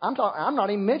 I'm not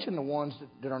even mentioning the ones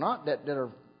that are not that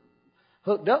are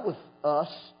hooked up with us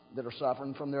that are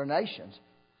suffering from their nations.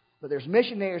 But there's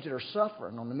missionaries that are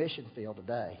suffering on the mission field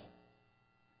today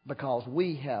because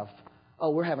we're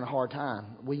having a hard time.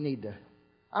 We need to.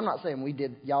 I'm not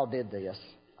saying y'all did this.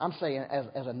 I'm saying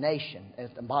as a nation, as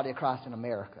the body of Christ in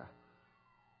America,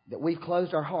 that we've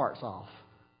closed our hearts off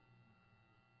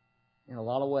in a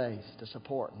lot of ways to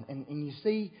support. And you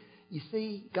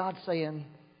see God saying,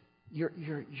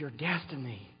 your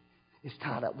destiny is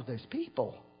tied up with those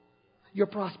people. Your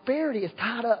prosperity is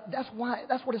tied up. That's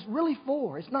what it's really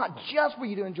for. It's not just for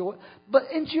you to enjoy it, but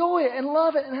enjoy it and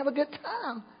love it and have a good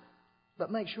time.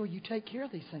 But make sure you take care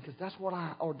of these things because that's what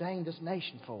I ordained this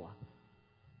nation for.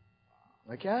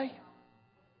 Okay?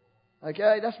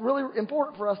 Okay? That's really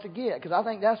important for us to get because I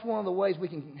think that's one of the ways we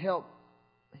can help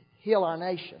heal our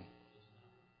nation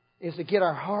is to get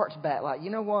our hearts back. Like,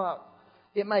 you know what?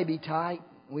 It may be tight.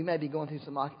 We may be going through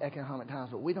some economic times,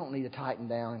 but we don't need to tighten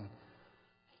down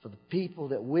for the people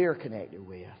that we're connected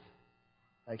with.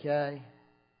 Okay?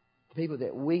 The people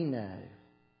that we know.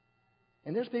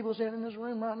 And there's people sitting in this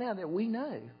room right now that we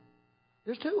know.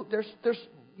 There's two. There's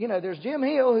Jim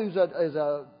Hill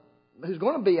who's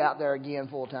going to be out there again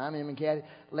full time. Him and Kathy,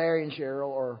 Larry and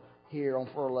Cheryl are here on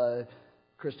furlough.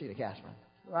 Christina Castman.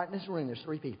 Right in this room, there's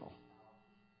 3 people.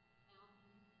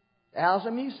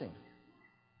 Allison Musing.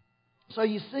 So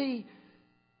you see,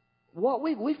 what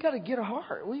we've got to get a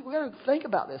heart. We've got to think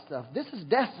about this stuff. This is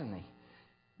destiny.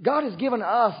 God has given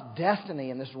us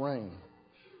destiny in this room.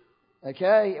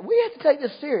 Okay? We have to take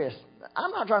this serious.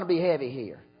 I'm not trying to be heavy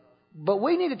here. But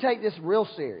we need to take this real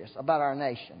serious about our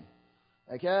nation.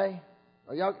 Okay?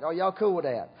 Are y'all cool with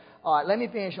that? All right, let me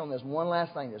finish on this one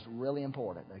last thing that's really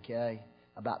important, okay,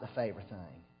 about the favor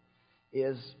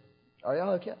thing. Are y'all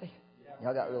okay?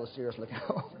 Y'all got real serious looking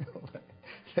on.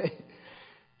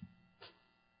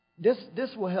 This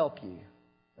will help you,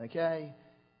 okay?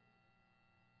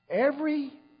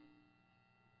 Every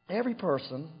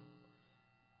person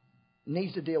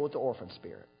needs to deal with the orphan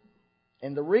spirit.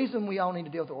 And the reason we all need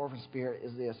to deal with the orphan spirit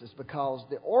is this. Is because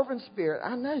the orphan spirit,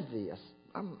 I know this.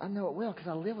 I know it well because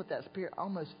I live with that spirit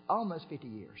almost 50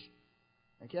 years.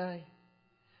 Okay?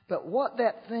 But what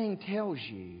that thing tells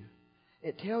you,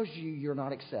 it tells you you're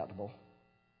not acceptable.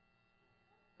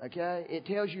 Okay? It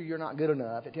tells you you're not good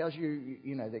enough. It tells you,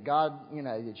 that God,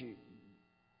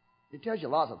 it tells you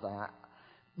lots of things.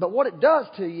 But what it does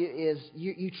to you is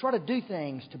you try to do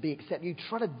things to be accepted. You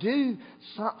try to do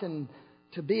something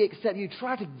to be accepted. You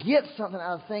try to get something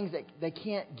out of things that they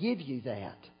can't give you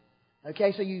that.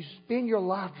 Okay? So you spend your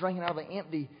life drinking out of an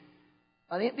empty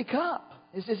cup.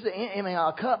 It's just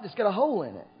a cup that's got a hole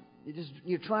in it.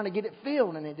 You're trying to get it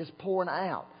filled and it just pouring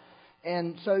out.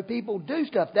 And so people do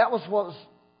stuff. That was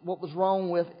what was wrong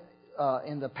with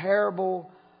in the parable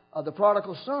of the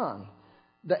prodigal son.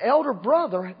 The elder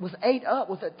brother was ate up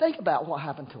with it. Think about what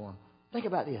happened to him. Think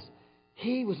about this.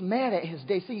 He was mad at his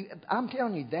dad. See, I'm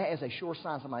telling you, that is a sure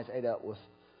sign somebody's ate up with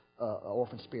an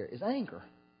orphan spirit, is anger.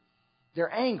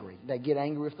 They're angry. They get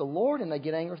angry with the Lord and they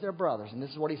get angry with their brothers. And this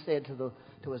is what he said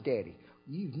to his daddy.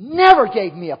 You never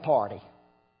gave me a party.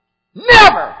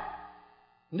 Never!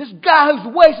 And this guy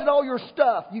who's wasted all your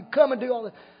stuff, you come and do all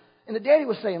this. And the daddy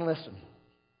was saying, listen,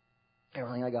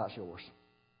 everything I got's yours.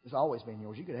 It's always been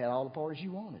yours. You could have had all the parties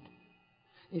you wanted.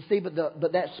 You see, but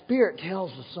that spirit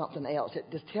tells us something else. It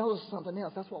just tells us something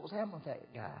else. That's what was happening with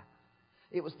that guy.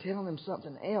 It was telling him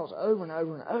something else over and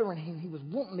over and over, and he was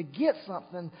wanting to get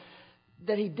something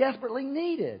that he desperately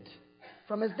needed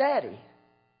from his daddy.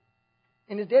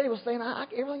 And his daddy was saying,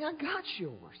 everything I got's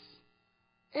yours.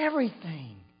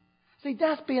 Everything. See,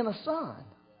 that's being a son.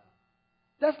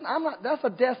 That's a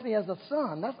destiny as a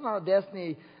son. That's not a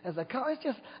destiny as a son. It's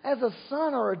just as a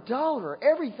son or a daughter.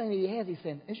 Everything that he has, he's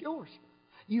saying, it's yours.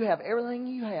 You have everything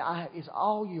you have. It's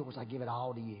all yours. I give it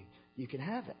all to you. You can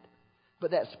have it.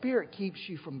 But that spirit keeps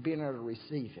you from being able to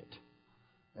receive it.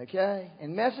 Okay?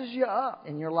 And messes you up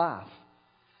in your life.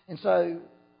 And so,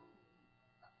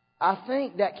 I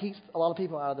think that keeps a lot of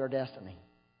people out of their destiny.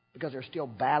 Because they're still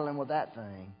battling with that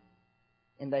thing.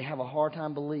 And they have a hard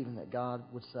time believing that God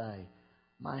would say,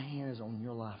 my hand is on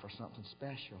your life for something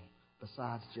special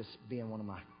besides just being one of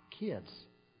my kids.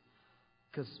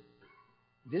 Because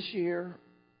this year,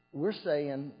 we're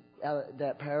saying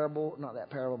that parable, not that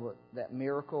parable, but that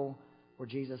miracle where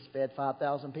Jesus fed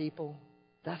 5,000 people,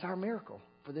 that's our miracle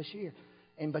for this year.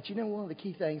 But one of the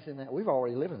key things in that, we've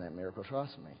already lived in that miracle,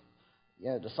 trust me.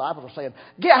 The disciples are saying,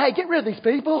 get rid of these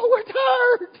people, we're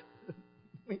tired.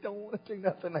 We don't want to do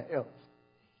nothing else.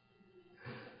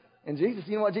 And Jesus,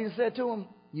 you know what Jesus said to them?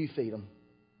 You feed them.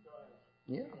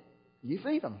 Yeah, you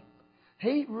feed them.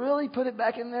 He really put it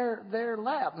back in their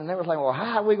lap. And they were like, well,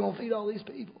 how are we going to feed all these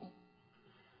people?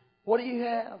 What do you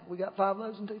have? We got 5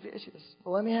 loaves and 2 fishes.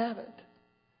 Well, let me have it.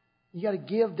 You got to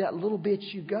give that little bit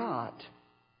you got.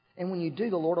 And when you do,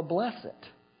 the Lord will bless it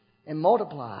and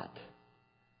multiply it.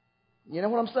 You know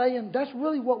what I'm saying? That's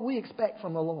really what we expect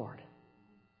from the Lord.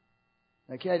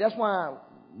 Okay, that's why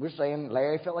we're saying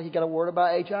Larry felt like he got a word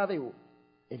about HIV.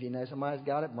 If you know somebody's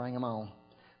got it, bring them on.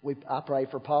 I prayed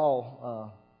for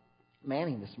Paul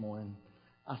Manning this morning.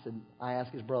 I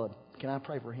asked his brother, can I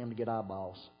pray for him to get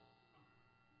eyeballs?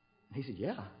 He said,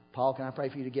 yeah. Paul, can I pray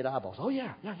for you to get eyeballs? Oh,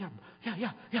 yeah. You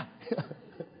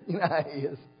know how he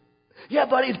is. Yeah,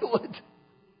 buddy, do it.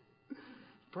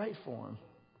 Pray for him.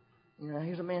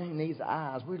 Here's a man who needs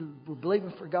eyes. We're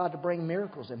believing for God to bring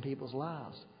miracles in people's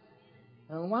lives.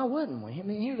 And why wouldn't we? I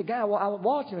mean, here's a guy, I was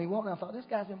watching him, he walked, and I thought, this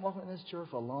guy's been walking in this church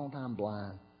for a long time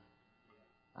blind.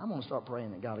 I'm going to start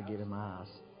praying that God will give him eyes.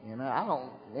 I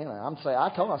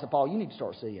told him, I said, Paul, you need to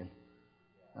start seeing.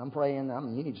 I'm praying,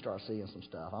 you need to start seeing some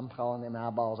stuff. I'm calling them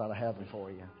eyeballs out of heaven for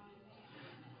you.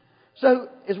 So,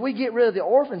 as we get rid of the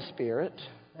orphan spirit,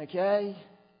 okay,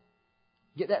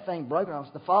 get that thing broken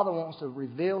off, the Father wants to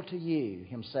reveal to you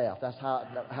Himself. That's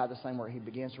how the same word, He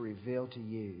begins to reveal to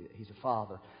you that He's a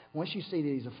Father. Once you see that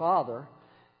He's a Father,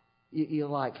 you're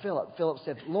like Philip. Philip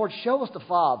said, Lord, show us the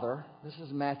Father. This is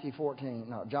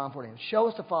John 14. Show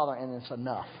us the Father and it's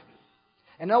enough.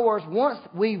 In other words, once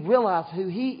we realize who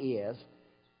He is,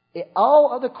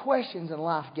 all other questions in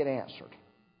life get answered.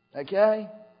 Okay?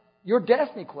 Your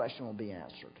destiny question will be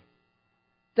answered.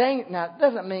 Now, it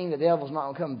doesn't mean the devil's not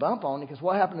going to come and bump on you, because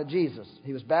what happened to Jesus?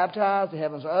 He was baptized, the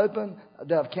heavens were open, a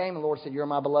dove came, and the Lord said, you're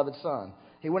my beloved Son.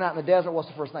 He went out in the desert. What's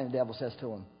the first thing the devil says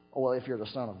to him? Oh, well, if you're the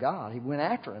Son of God. He went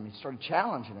after him. He started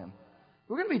challenging him.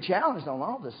 We're going to be challenged on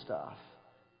all this stuff.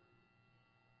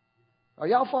 Are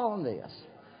y'all following this?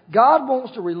 God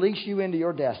wants to release you into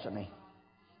your destiny.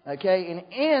 Okay?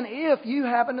 And if you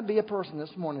happen to be a person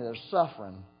this morning that's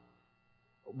suffering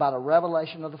by the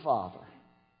revelation of the Father,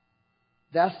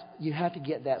 you have to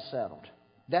get that settled.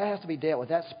 That has to be dealt with.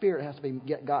 That spirit has to be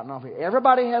gotten off here.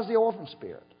 Everybody has the orphan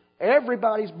spirit.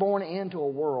 Everybody's born into a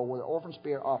world where the orphan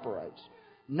spirit operates.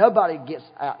 Nobody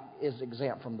is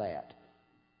exempt from that.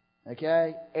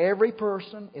 Okay? Every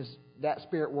person that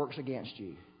spirit works against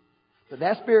you. But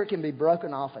that spirit can be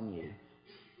broken off in you.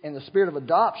 And the spirit of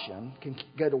adoption can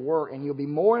go to work, and you'll be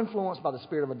more influenced by the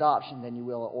spirit of adoption than you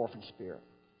will an orphan spirit.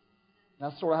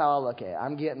 That's sort of how I look at it.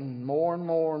 I'm getting more and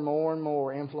more and more and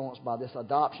more influenced by this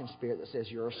adoption spirit that says,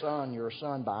 you're a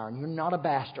son, Byron. You're not a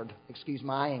bastard. Excuse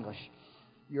my English.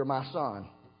 You're my son.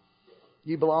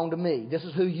 You belong to me. This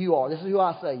is who you are. This is who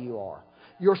I say you are.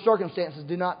 Your circumstances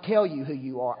do not tell you who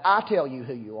you are. I tell you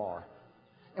who you are.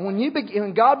 And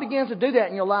when God begins to do that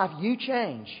in your life, you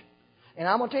change. And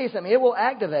I'm going to tell you something. It will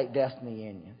activate destiny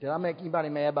in you. Did I make anybody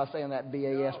mad by saying that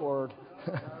BAS word?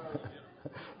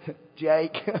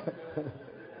 Jake.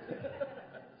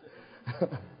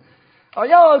 Are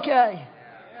y'all okay?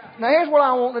 Now here's what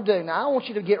I want to do. Now I want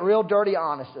you to get real dirty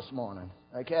honest this morning.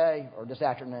 Okay? Or this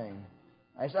afternoon.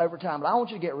 It's overtime. But I want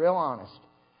you to get real honest.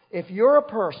 If you're a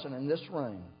person in this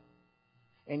room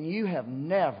and you have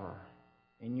never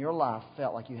in your life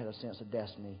felt like you had a sense of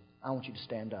destiny, I want you to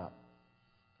stand up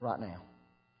right now.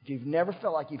 If you've never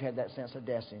felt like you've had that sense of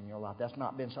destiny in your life, that's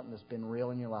not been something that's been real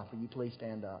in your life, will you please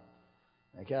stand up?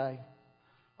 Okay?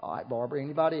 All right, Barbara.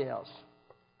 Anybody else?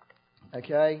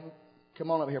 Okay?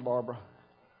 Come on up here, Barbara.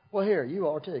 Well, here, you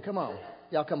are too. Come on.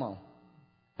 Y'all come on.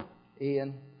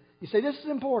 Ian. You see, this is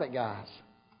important, guys.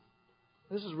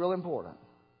 This is real important.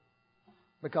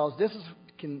 Because this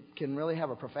can really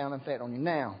have a profound effect on you.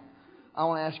 Now, I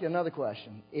want to ask you another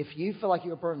question. If you feel like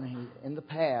you're a person who, in the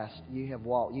past,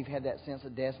 you've had that sense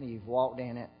of destiny, you've walked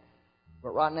in it, but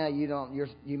right now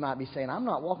you might be saying, I'm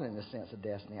not walking in this sense of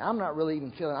destiny. I'm not really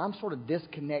even feeling, I'm sort of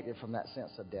disconnected from that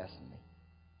sense of destiny.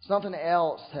 Something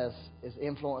else is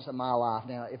influencing my life.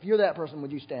 Now, if you're that person,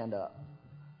 would you stand up?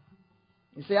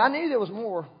 You see, I knew there was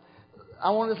more.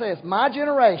 I wanted to say this. My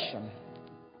generation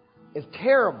is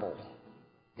terrible.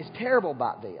 It's terrible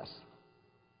about this.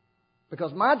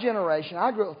 Because my generation,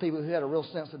 I grew up with people who had a real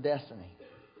sense of destiny.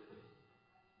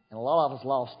 And a lot of us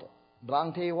lost it. But I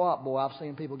can tell you what, boy, I've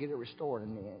seen people get it restored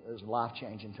and it was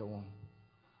life-changing to them.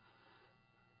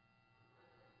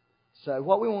 So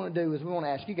what we want to do is we want to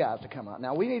ask you guys to come out.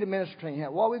 Now, we need a minister team here.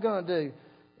 What we're going to do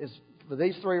is, for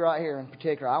these three right here in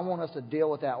particular, I want us to deal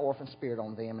with that orphan spirit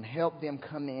on them and help them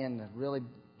come in and really,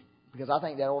 because I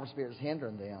think that orphan spirit is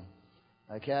hindering them.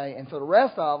 Okay? And for the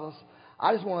rest of us,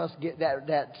 I just want us to get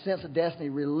that sense of destiny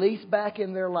released back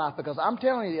in their life. Because I'm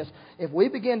telling you this, if we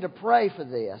begin to pray for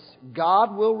this,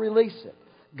 God will release it.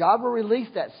 God will release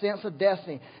that sense of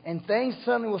destiny. And things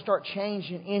suddenly will start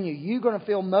changing in you. You're going to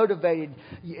feel motivated.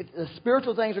 The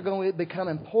spiritual things are going to become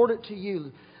important to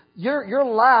you. Your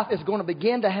life is going to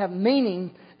begin to have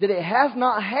meaning that it has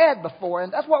not had before.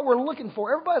 And that's what we're looking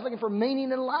for. Everybody's looking for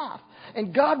meaning in life.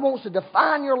 And God wants to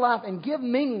define your life and give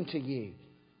meaning to you.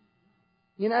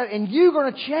 You know, and you're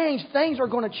going to change. Things are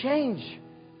going to change.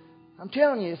 I'm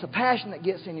telling you, it's a passion that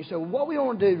gets in you. So what we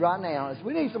want to do right now is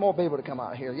we need some more people to come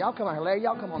out here. Y'all come out here. Larry,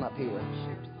 y'all come on up here.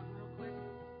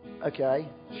 Okay.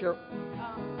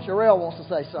 Sherelle wants to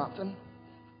say something.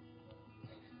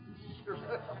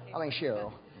 I mean,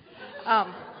 Cheryl.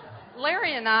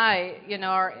 Larry and I,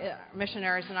 are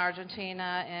missionaries in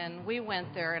Argentina, and we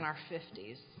went there in our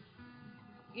 50s.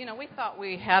 We thought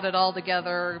we had it all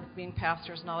together, being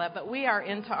pastors and all that, but we are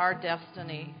into our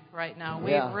destiny right now.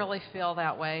 We really feel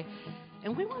that way.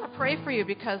 And we want to pray for you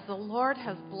because the Lord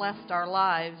has blessed our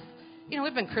lives.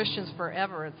 We've been Christians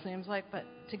forever, it seems like, but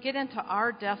to get into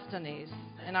our destinies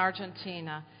in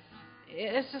Argentina,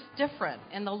 it's just different.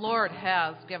 And the Lord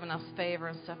has given us favor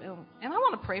and stuff. And I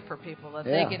want to pray for people that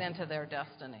they get into their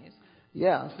destinies.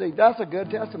 Yeah, see, that's a good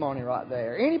testimony right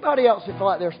there. Anybody else who feel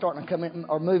like they're starting to come in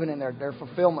or moving in their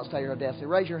fulfillment state or destiny,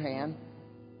 raise your hand.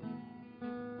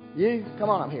 You, come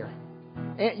on up here.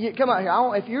 Come out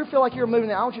here. If you feel like you're moving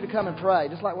there, I want you to come and pray,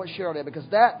 just like what Cheryl did, because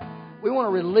we want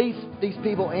to release these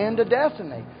people into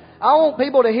destiny. I want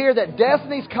people to hear that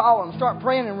destiny's calling. Start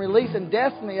praying and releasing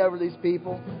destiny over these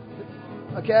people.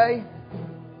 Okay?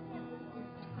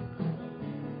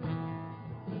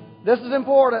 This is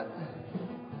important.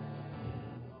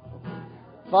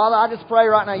 Father, I just pray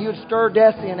right now you'd stir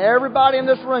destiny in everybody in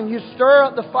this room. You'd stir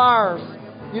up the fires.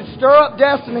 You'd stir up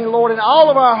destiny, Lord, in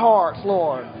all of our hearts,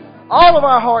 Lord. All of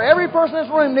our heart. Every person in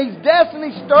this room needs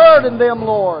destiny stirred in them,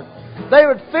 Lord. They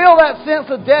would feel that sense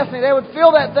of destiny. They would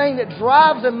feel that thing that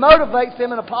drives and motivates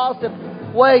them in a positive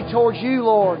way towards you,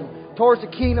 Lord, towards the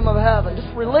kingdom of heaven.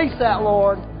 Just release that,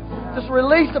 Lord. Just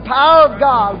release the power of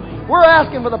God. We're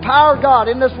asking for the power of God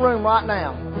in this room right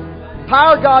now.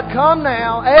 Power of God, come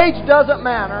now. Age doesn't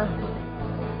matter.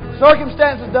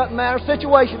 Circumstances doesn't matter.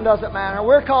 Situation doesn't matter.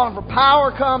 We're calling for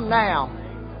power come now.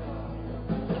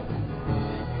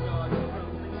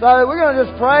 So we're going to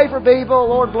just pray for people.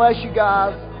 Lord bless you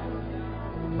guys.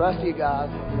 Bless you guys.